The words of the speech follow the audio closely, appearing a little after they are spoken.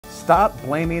Stop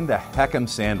blaming the HECM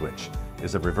sandwich.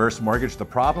 Is a reverse mortgage the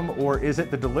problem, or is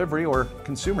it the delivery or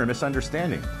consumer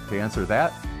misunderstanding? To answer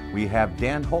that, we have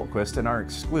Dan Hultquist in our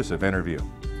exclusive interview.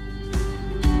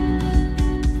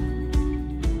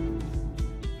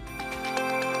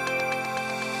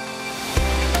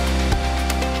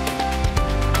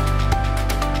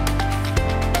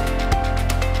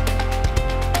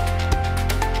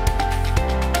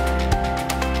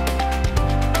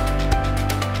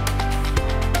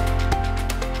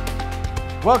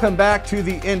 Welcome back to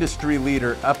the Industry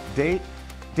Leader Update.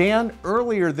 Dan,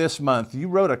 earlier this month, you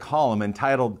wrote a column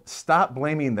entitled "Stop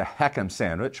Blaming the HECM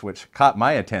Sandwich," which caught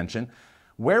my attention.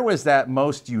 Where was that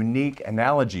most unique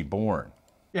analogy born?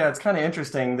 Yeah, it's kind of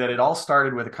interesting that it all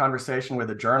started with a conversation with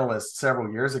a journalist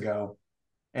several years ago.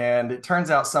 And it turns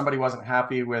out somebody wasn't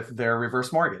happy with their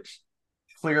reverse mortgage.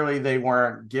 Clearly, they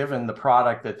weren't given the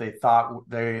product that they thought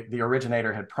the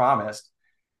originator had promised.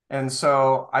 And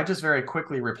so I just very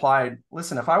quickly replied,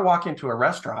 listen, if I walk into a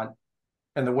restaurant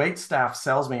and the wait staff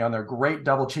sells me on their great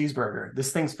double cheeseburger,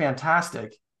 this thing's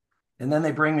fantastic, and then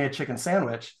they bring me a chicken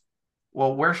sandwich,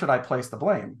 well, where should I place the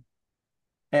blame?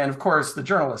 And of course, the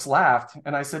journalist laughed,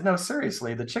 and I said, no,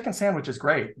 seriously, the chicken sandwich is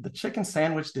great. The chicken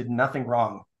sandwich did nothing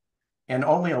wrong, and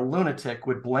only a lunatic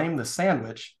would blame the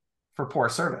sandwich for poor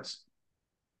service.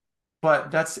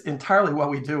 But that's entirely what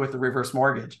we do with the reverse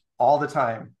mortgage all the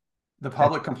time. The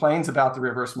public complains about the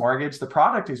reverse mortgage. The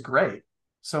product is great.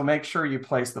 So make sure you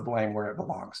place the blame where it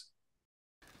belongs.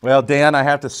 Well, Dan, I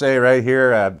have to say right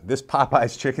here, this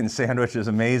Popeye's chicken sandwich is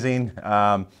amazing.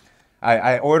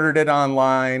 I ordered it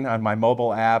online on my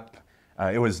mobile app.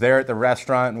 It was there at the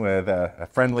restaurant with a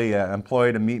friendly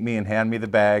employee to meet me and hand me the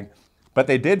bag. But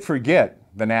they did forget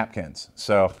the napkins.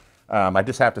 So I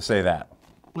just have to say that.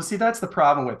 Well, see, that's the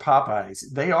problem with Popeyes.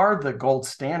 They are the gold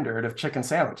standard of chicken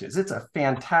sandwiches. It's a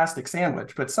fantastic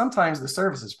sandwich, but sometimes the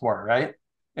service is poor, right?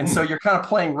 And so you're kind of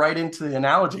playing right into the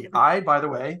analogy. I, by the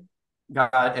way,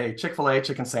 got a Chick-fil-A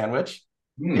chicken sandwich.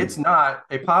 It's not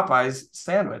a Popeyes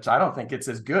sandwich. I don't think it's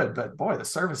as good, but boy, the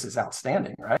service is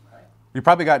outstanding, right? You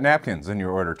probably got napkins in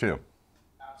your order too.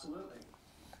 Absolutely.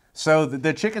 So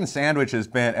the chicken sandwich has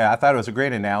been, I thought it was a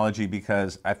great analogy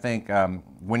because I think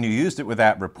when you used it with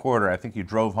that reporter, I think you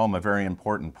drove home a very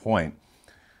important point.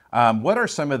 What are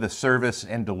some of the service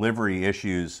and delivery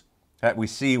issues that we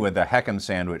see with the HECM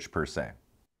sandwich per se?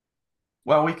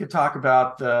 Well, we could talk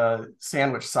about the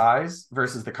sandwich size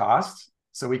versus the cost.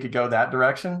 So we could go that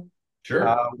direction.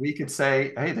 Sure. We could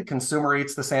say, hey, the consumer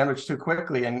eats the sandwich too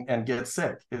quickly and gets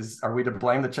sick. Are we to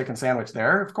blame the chicken sandwich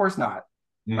there? Of course not.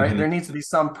 Right? There needs to be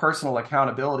some personal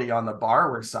accountability on the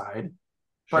borrower side.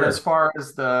 But as far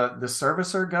as the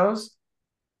servicer goes,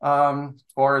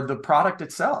 or the product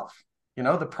itself,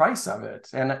 the price of it.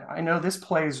 And I know this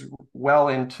plays well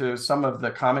into some of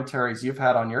the commentaries you've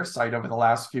had on your site over the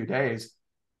last few days,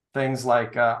 things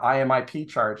like IMIP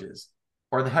charges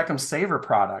or the HECM Saver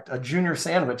product, a junior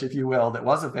sandwich, if you will, that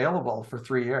was available for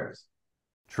 3 years.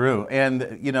 True.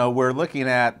 And, we're looking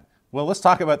at, well, let's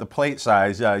talk about the plate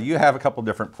size. You have a couple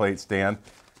different plates, Dan.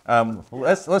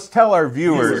 Let's tell our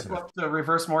viewers. This is what the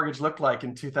reverse mortgage looked like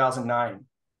in 2009.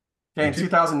 Okay, in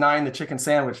 2009, the chicken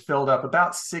sandwich filled up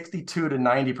about 62 to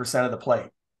 90% of the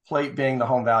plate being the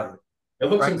home value.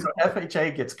 Right? So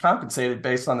FHA gets compensated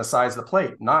based on the size of the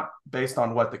plate, not based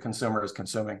on what the consumer is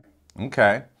consuming.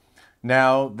 Okay.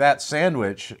 Now, that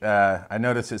sandwich, I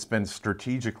notice it's been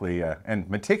strategically and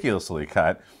meticulously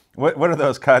cut. What do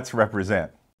those cuts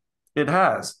represent? It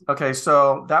has. Okay,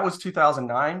 so that was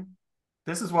 2009.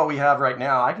 This is what we have right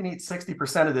now. I can eat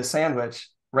 60% of this sandwich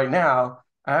right now.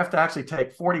 I have to actually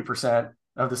take 40%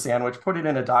 of the sandwich, put it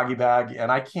in a doggy bag, and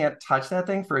I can't touch that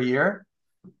thing for a year.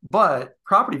 But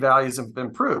property values have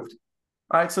improved.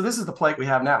 All right, so this is the plate we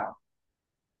have now.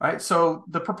 All right, so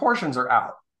the proportions are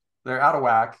out. They're out of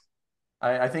whack.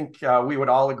 I think we would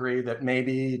all agree that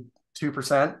maybe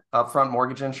 2% upfront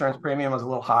mortgage insurance premium is a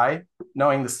little high.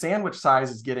 Knowing the sandwich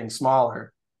size is getting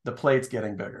smaller, the plate's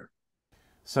getting bigger.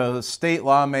 So the state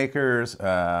lawmakers,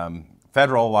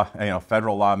 federal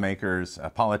lawmakers,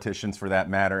 politicians for that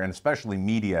matter, and especially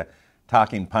media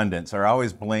talking pundits are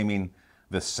always blaming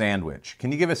the sandwich.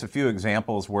 Can you give us a few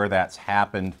examples where that's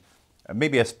happened?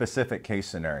 Maybe a specific case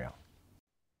scenario.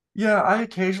 Yeah, I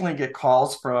occasionally get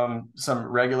calls from some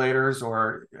regulators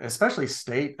or especially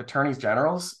state attorneys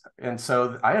generals. And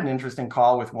so I had an interesting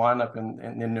call with one up in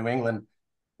New England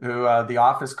who the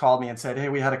office called me and said, hey,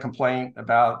 we had a complaint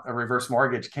about a reverse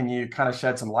mortgage. Can you kind of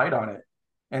shed some light on it?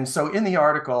 And so in the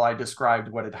article, I described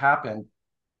what had happened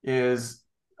is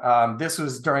this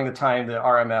was during the time the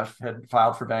RMF had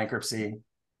filed for bankruptcy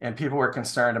and people were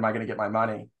concerned, am I going to get my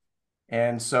money?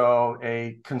 And so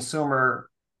a consumer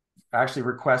actually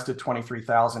requested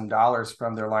 $23,000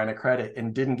 from their line of credit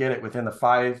and didn't get it within the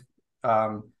 5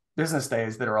 business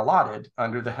days that are allotted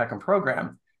under the HECM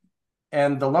program.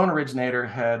 And the loan originator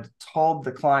had told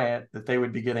the client that they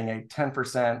would be getting a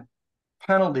 10%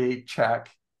 penalty check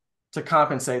to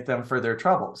compensate them for their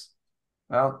troubles.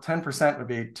 Well, 10% would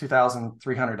be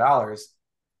 $2,300.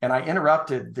 And I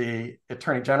interrupted the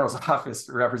Attorney General's office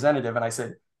representative and I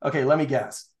said, okay, let me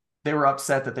guess. They were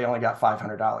upset that they only got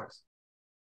 $500.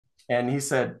 And he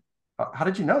said, how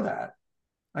did you know that?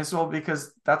 I said, well,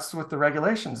 because that's what the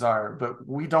regulations are, but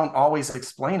we don't always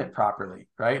explain it properly,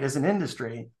 right? As an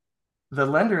industry, the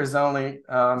lender is only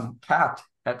capped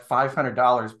at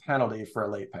 $500 penalty for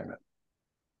a late payment.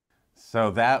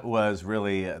 So that was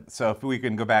really, so if we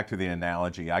can go back to the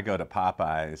analogy, I go to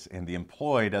Popeyes and the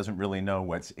employee doesn't really know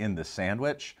what's in the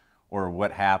sandwich or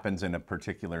what happens in a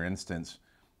particular instance.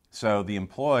 So the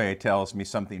employee tells me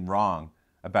something wrong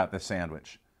about the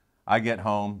sandwich. I get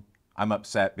home, I'm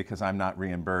upset because I'm not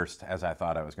reimbursed as I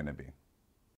thought I was going to be.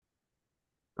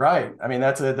 Right. I mean,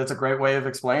 that's a great way of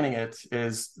explaining it,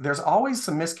 is there's always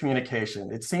some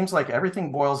miscommunication. It seems like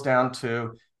everything boils down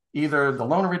to either the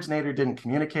loan originator didn't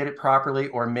communicate it properly,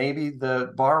 or maybe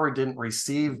the borrower didn't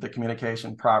receive the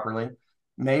communication properly.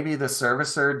 Maybe the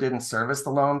servicer didn't service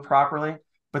the loan properly,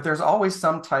 but there's always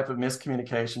some type of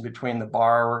miscommunication between the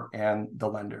borrower and the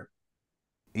lender.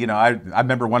 You know, I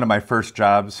remember one of my first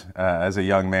jobs as a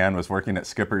young man was working at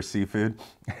Skipper's Seafood.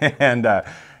 And,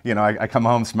 you know, I come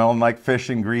home smelling like fish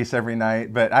and grease every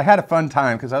night. But I had a fun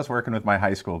time because I was working with my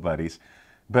high school buddies.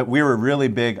 But we were really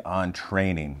big on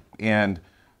training. And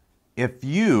if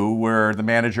you were the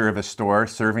manager of a store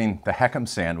serving the HECM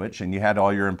sandwich and you had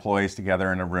all your employees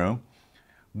together in a room,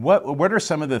 what are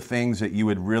some of the things that you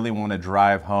would really want to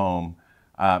drive home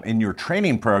in your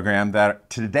training program that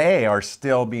today are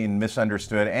still being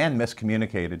misunderstood and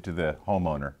miscommunicated to the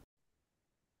homeowner?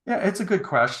 Yeah, it's a good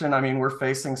question. I mean, we're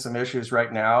facing some issues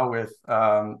right now with,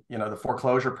 the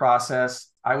foreclosure process.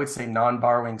 I would say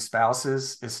non-borrowing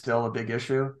spouses is still a big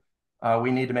issue.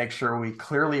 We need to make sure we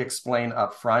clearly explain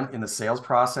upfront in the sales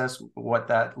process what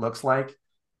that looks like.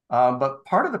 But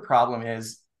part of the problem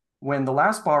is when the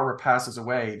last borrower passes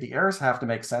away, the heirs have to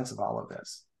make sense of all of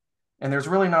this. And there's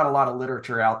really not a lot of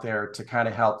literature out there to kind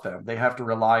of help them. They have to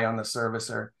rely on the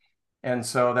servicer. And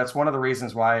so that's one of the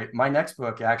reasons why my next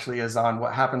book actually is on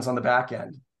what happens on the back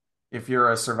end. If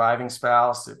you're a surviving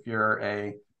spouse, if you're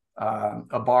a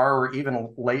borrower,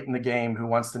 even late in the game, who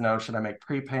wants to know, should I make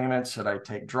prepayments? Should I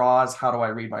take draws? How do I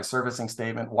read my servicing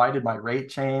statement? Why did my rate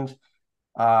change?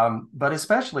 But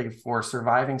especially for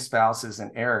surviving spouses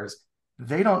and heirs,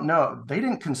 they don't know. They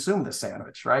didn't consume the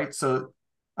sandwich, right? So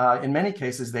in many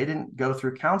cases, they didn't go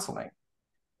through counseling.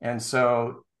 And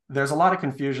so there's a lot of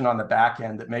confusion on the back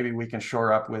end that maybe we can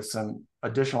shore up with some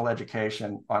additional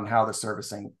education on how the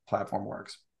servicing platform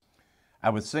works. I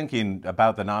was thinking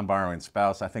about the non-borrowing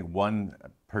spouse. I think one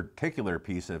particular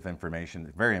piece of information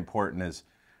that's very important is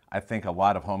I think a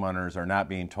lot of homeowners are not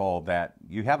being told that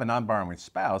you have a non-borrowing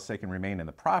spouse, they can remain in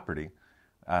the property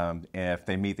if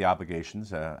they meet the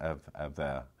obligations of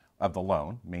the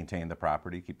loan, maintain the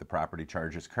property, keep the property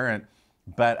charges current.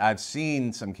 But I've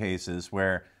seen some cases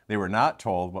where they were not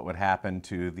told what would happen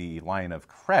to the line of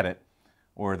credit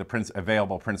or the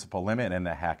available principal limit in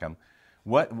the HECM.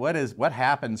 What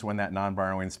happens when that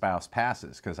non-borrowing spouse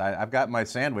passes? Because I've got my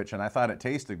sandwich and I thought it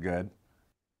tasted good.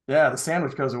 Yeah, the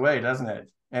sandwich goes away, doesn't it?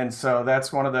 And so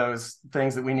that's one of those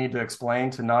things that we need to explain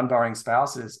to non-borrowing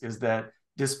spouses, is that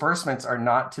disbursements are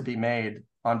not to be made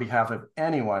on behalf of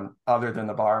anyone other than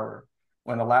the borrower.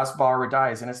 When the last borrower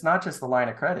dies, and it's not just the line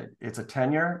of credit, it's a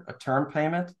tenure, a term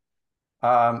payment,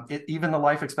 even the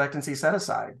life expectancy set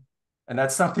aside. And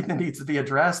that's something that needs to be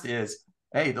addressed is,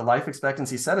 hey, the life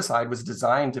expectancy set aside was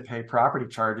designed to pay property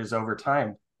charges over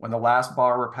time. When the last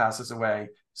borrower passes away,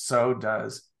 so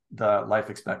does the life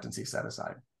expectancy set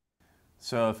aside.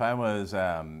 So if I was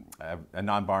a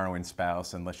non-borrowing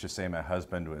spouse, and let's just say my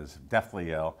husband was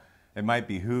deathly ill, it might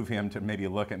behoove him to maybe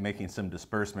look at making some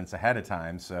disbursements ahead of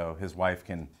time so his wife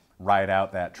can ride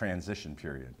out that transition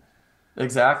period.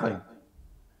 Exactly.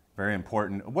 Very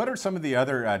important. What are some of the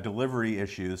other delivery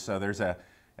issues? So there's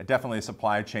definitely a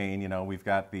supply chain. You know, we've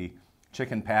got the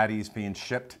chicken patties being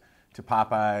shipped to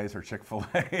Popeyes or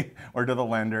Chick-fil-A or to the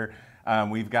lender.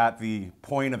 We've got the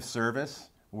point of service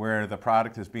where the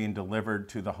product is being delivered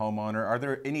to the homeowner. Are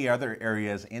there any other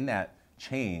areas in that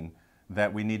chain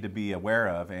that we need to be aware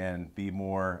of and be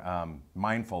more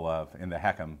mindful of in the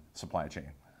HECM supply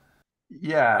chain?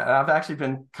 Yeah, I've actually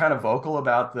been kind of vocal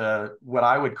about what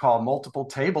I would call multiple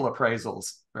table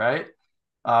appraisals, right?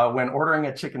 When ordering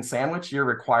a chicken sandwich, you're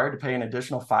required to pay an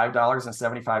additional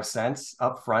 $5.75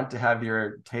 up front to have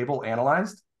your table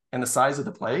analyzed and the size of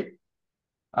the plate.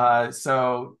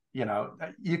 So, you know,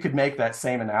 you could make that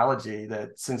same analogy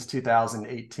that since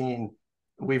 2018,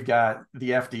 we've got the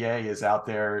FDA is out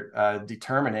there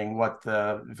determining what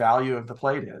the value of the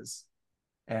plate is.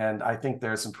 And I think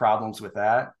there's some problems with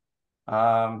that.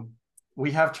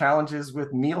 We have challenges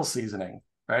with meal seasoning,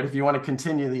 right? If you want to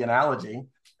continue the analogy,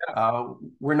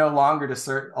 we're no longer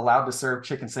allowed to serve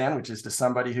chicken sandwiches to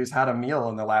somebody who's had a meal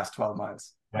in the last 12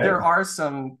 months. Right. There are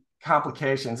some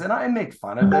complications, and I make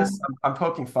fun of this. I'm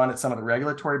poking fun at some of the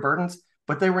regulatory burdens,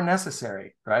 but they were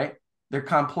necessary, right? They're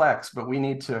complex, but we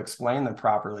need to explain them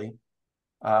properly.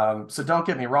 So don't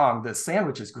get me wrong, the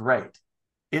sandwich is great.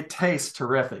 It tastes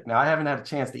terrific. Now, I haven't had a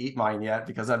chance to eat mine yet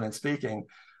because I've been speaking,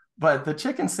 but the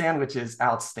chicken sandwich is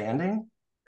outstanding.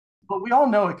 But we all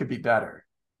know it could be better,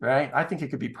 right? I think it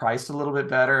could be priced a little bit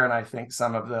better, and I think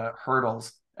some of the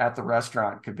hurdles at the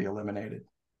restaurant could be eliminated.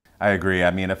 I agree.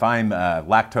 I mean, if I'm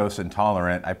lactose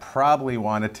intolerant, I probably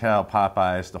want to tell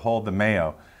Popeyes to hold the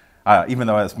mayo, even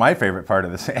though that's my favorite part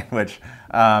of the sandwich.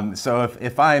 So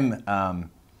if I'm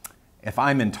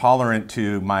intolerant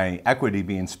to my equity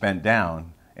being spent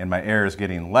down and my air is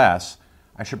getting less,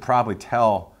 I should probably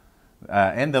tell,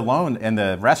 and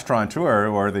the restaurateur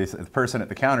or the person at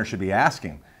the counter should be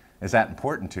asking, is that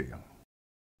important to you?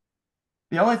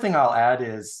 The only thing I'll add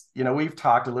is, you know, we've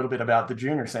talked a little bit about the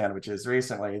junior sandwiches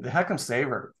recently. The HECM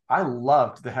Saver, I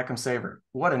loved the HECM Saver.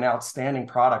 What an outstanding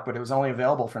product, but it was only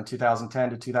available from 2010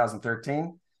 to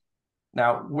 2013.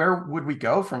 Now, where would we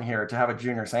go from here to have a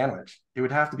junior sandwich? It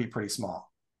would have to be pretty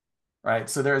small, right?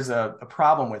 So there's a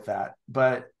problem with that.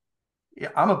 But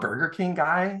I'm a Burger King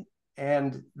guy,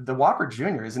 and the Whopper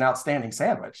Junior is an outstanding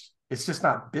sandwich. It's just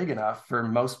not big enough for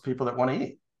most people that want to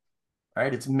eat.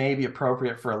 Right? It's maybe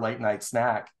appropriate for a late night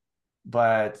snack,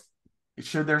 but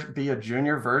should there be a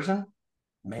junior version?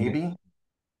 Maybe.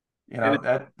 You know,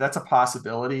 that's a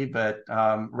possibility, but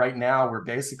right now we're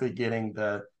basically getting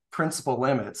the principal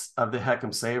limits of the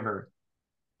HECM Saver,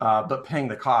 but paying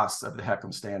the costs of the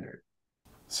HECM Standard.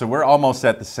 So we're almost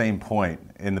at the same point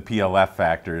in the PLF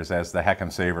factors as the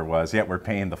HECM Saver was, yet we're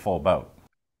paying the full boat.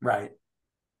 Right.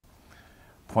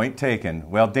 Point taken.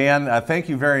 Well, Dan, thank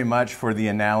you very much for the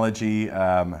analogy.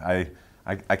 I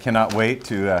cannot wait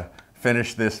to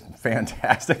finish this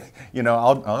fantastic, you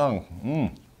know,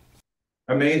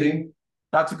 Amazing.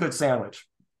 That's a good sandwich.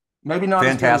 Maybe not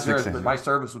fantastic as good as yours, but my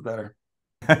service was better.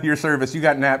 Your service, you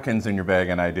got napkins in your bag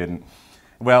and I didn't.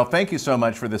 Well, thank you so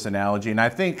much for this analogy. And I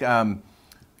think, you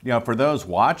know, for those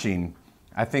watching,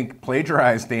 I think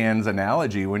plagiarize Dan's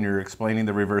analogy when you're explaining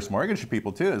the reverse mortgage to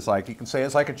people too. It's like, you can say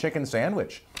it's like a chicken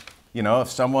sandwich. You know, if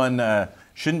someone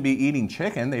shouldn't be eating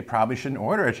chicken, they probably shouldn't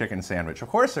order a chicken sandwich. Of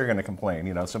course they're going to complain,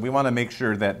 you know, so we want to make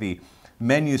sure that the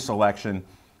menu selection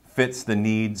fits the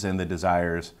needs and the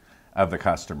desires of the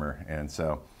customer. And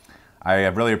so I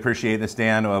really appreciate this,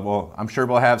 Dan. Well, I'm sure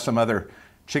we'll have some other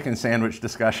chicken sandwich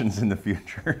discussions in the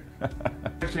future.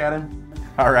 Thanks, Shannon.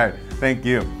 All right, thank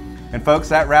you. And folks,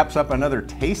 that wraps up another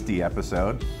tasty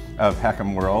episode of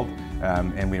HECM World.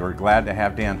 And we were glad to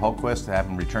have Dan Hultquist, to have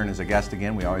him return as a guest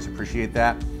again. We always appreciate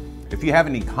that. If you have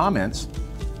any comments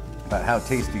about how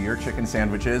tasty your chicken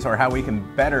sandwich is or how we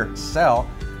can better sell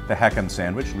the HECM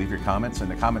sandwich, leave your comments in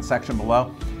the comment section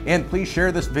below. And please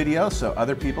share this video so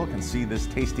other people can see this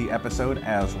tasty episode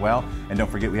as well. And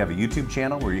don't forget, we have a YouTube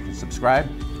channel where you can subscribe.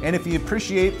 And if you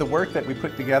appreciate the work that we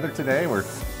put together today, or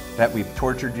that we've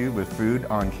tortured you with food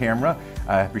on camera,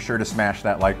 be sure to smash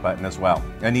that like button as well.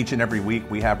 And each and every week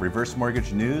we have reverse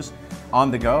mortgage news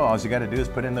on the go. All you got to do is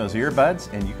put in those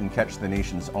earbuds and you can catch the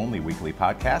nation's only weekly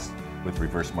podcast with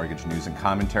reverse mortgage news and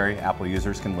commentary. Apple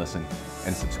users can listen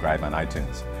and subscribe on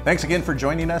iTunes. Thanks again for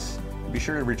joining us. Be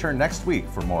sure to return next week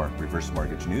for more reverse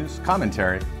mortgage news,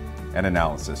 commentary, and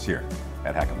analysis here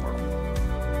at HECM World.